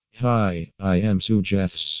Hi, I am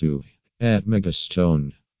Sujatsu at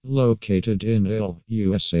Megastone, located in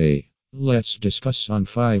USA. Let's discuss on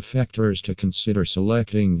 5 factors to consider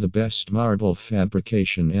selecting the best marble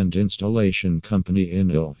fabrication and installation company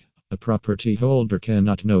in IL. A property holder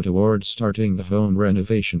cannot know toward starting the home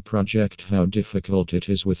renovation project how difficult it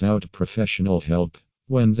is without professional help.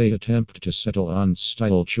 When they attempt to settle on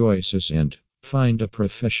style choices and find a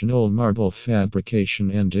professional marble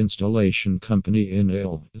fabrication and installation company in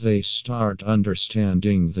IL, they start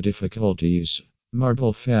understanding the difficulties.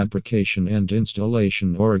 Marble fabrication and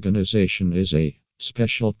installation organization is a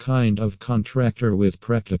special kind of contractor with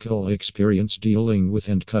practical experience dealing with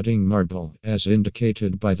and cutting marble, as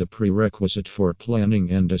indicated by the prerequisite for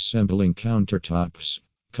planning and assembling countertops,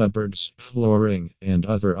 cupboards, flooring, and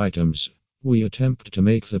other items. We attempt to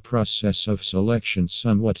make the process of selection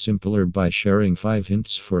somewhat simpler by sharing 5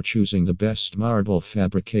 hints for choosing the best marble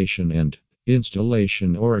fabrication and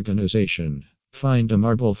installation organization. Find a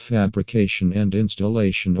marble fabrication and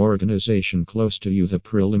installation organization close to you. The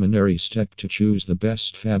preliminary step to choose the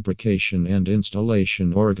best fabrication and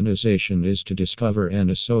installation organization is to discover an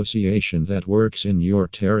association that works in your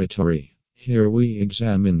territory. Here we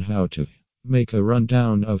examine how to make a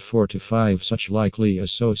rundown of 4 to 5 such likely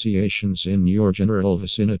associations in your general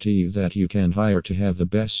vicinity that you can hire to have the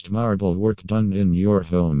best marble work done in your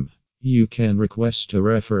home. You can request a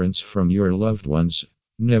reference from your loved ones.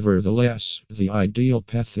 Nevertheless, the ideal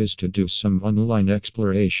path is to do some online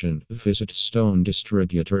exploration, visit stone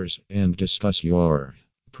distributors, and discuss your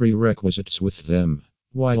prerequisites with them.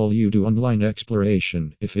 While you do online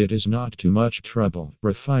exploration, if it is not too much trouble,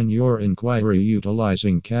 refine your inquiry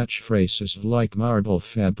utilizing catchphrases like marble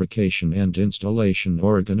fabrication and installation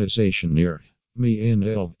organization near me in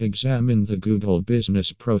IL. Examine the Google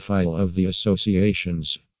business profile of the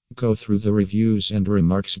associations. Go through the reviews and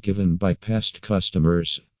remarks given by past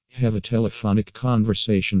customers. Have a telephonic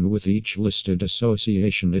conversation with each listed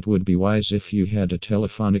association. It would be wise if you had a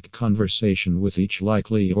telephonic conversation with each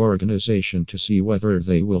likely organization to see whether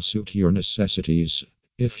they will suit your necessities.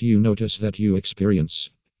 If you notice that you experience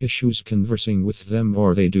issues conversing with them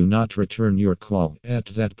or they do not return your call, at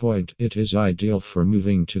that point it is ideal for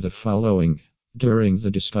moving to the following. During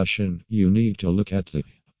the discussion, you need to look at the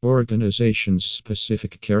organization's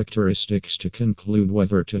specific characteristics to conclude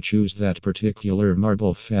whether to choose that particular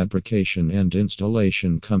marble fabrication and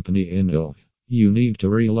installation company in IL. You need to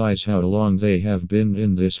realize how long they have been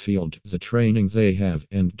in this field, the training they have,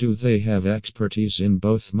 and do they have expertise in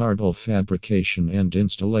both marble fabrication and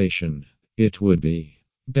installation. It would be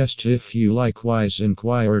best if you likewise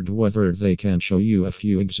inquired whether they can show you a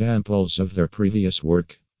few examples of their previous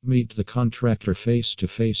work. Meet the contractor face to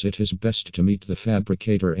face. It is best to meet the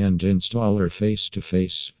fabricator and installer face to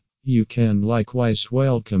face. You can likewise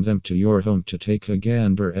welcome them to your home to take a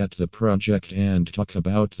gander at the project and talk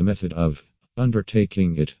about the method of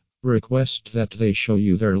undertaking it. Request that they show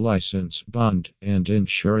you their license, bond, and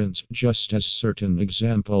insurance, just as certain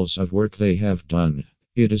examples of work they have done.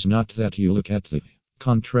 It is not that you look at the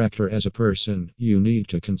contractor as a person, you need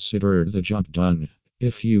to consider the job done.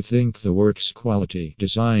 If you think the work's quality,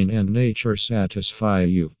 design, and nature satisfy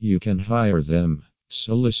you, you can hire them.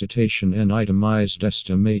 Solicitation and itemized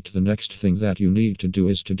estimate. The next thing that you need to do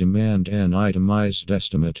is to demand an itemized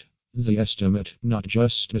estimate. The estimate, not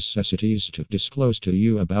just necessities to disclose to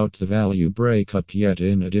you about the value breakup, yet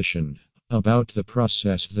in addition, about the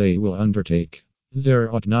process they will undertake.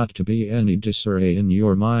 There ought not to be any disarray in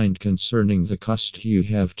your mind concerning the cost you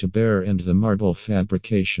have to bear and the marble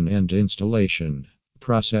fabrication and installation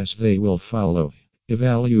process they will follow.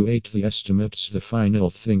 Evaluate the estimates. The final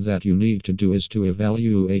thing that you need to do is to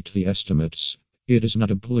evaluate the estimates. It is not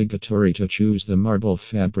obligatory to choose the marble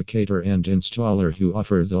fabricator and installer who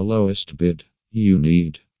offer the lowest bid. You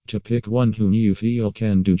need to pick one whom you feel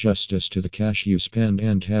can do justice to the cash you spend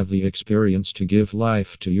and have the experience to give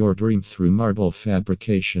life to your dream through marble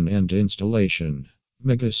fabrication and installation.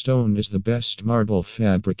 Megastone is the best marble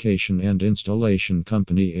fabrication and installation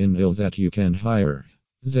company in IL that you can hire.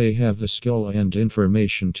 They have the skill and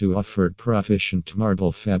information to offer proficient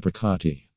marble fabricati.